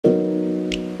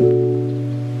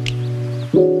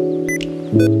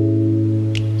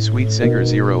Sweet Seger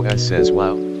 0S says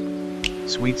wow.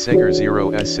 Sweet Seger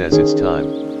 0S says it's time.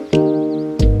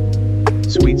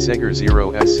 Sweet Seger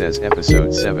 0S says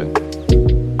episode 7.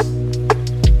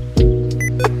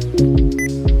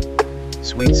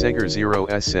 Sweet Seger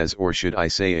 0S says, or should I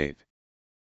say 8.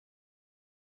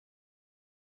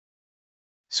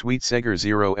 Sweet Seger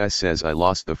 0S says I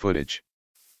lost the footage.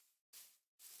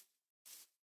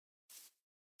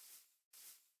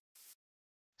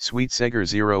 Sweet Seger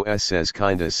 0S says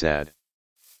kinda sad.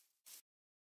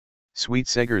 Sweet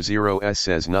Seger 0S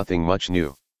says nothing much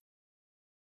new.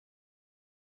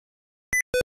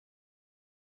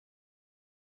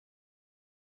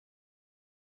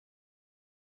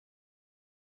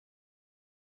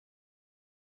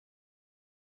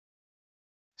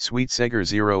 Sweet Seger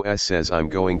 0S says I'm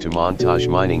going to montage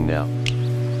mining now.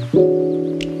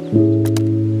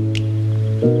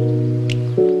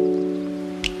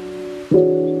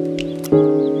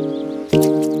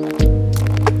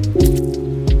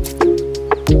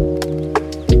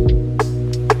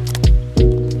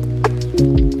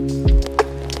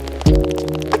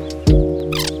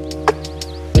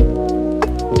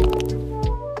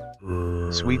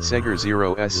 Sweet Seger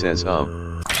 0S says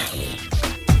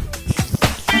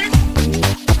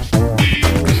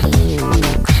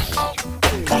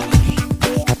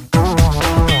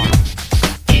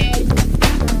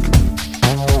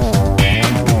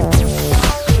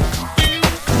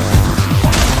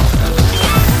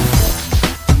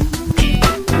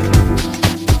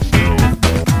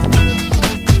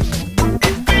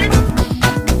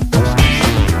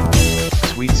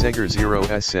Sweet Seger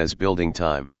 0S says building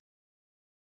time.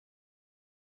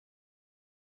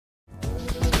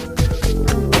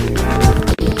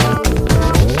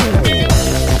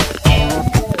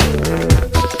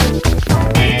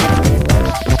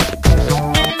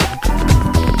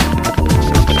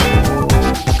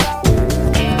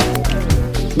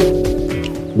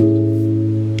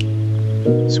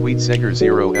 Sweet Seger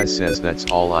 0S says that's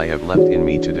all I have left in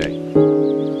me today.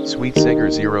 Sweet Seger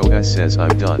 0S says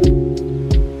I'm done.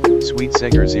 Sweet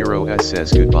Seger 0S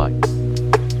says goodbye.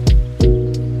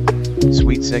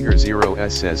 Sweet Seger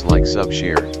 0S says like, sub,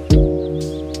 share.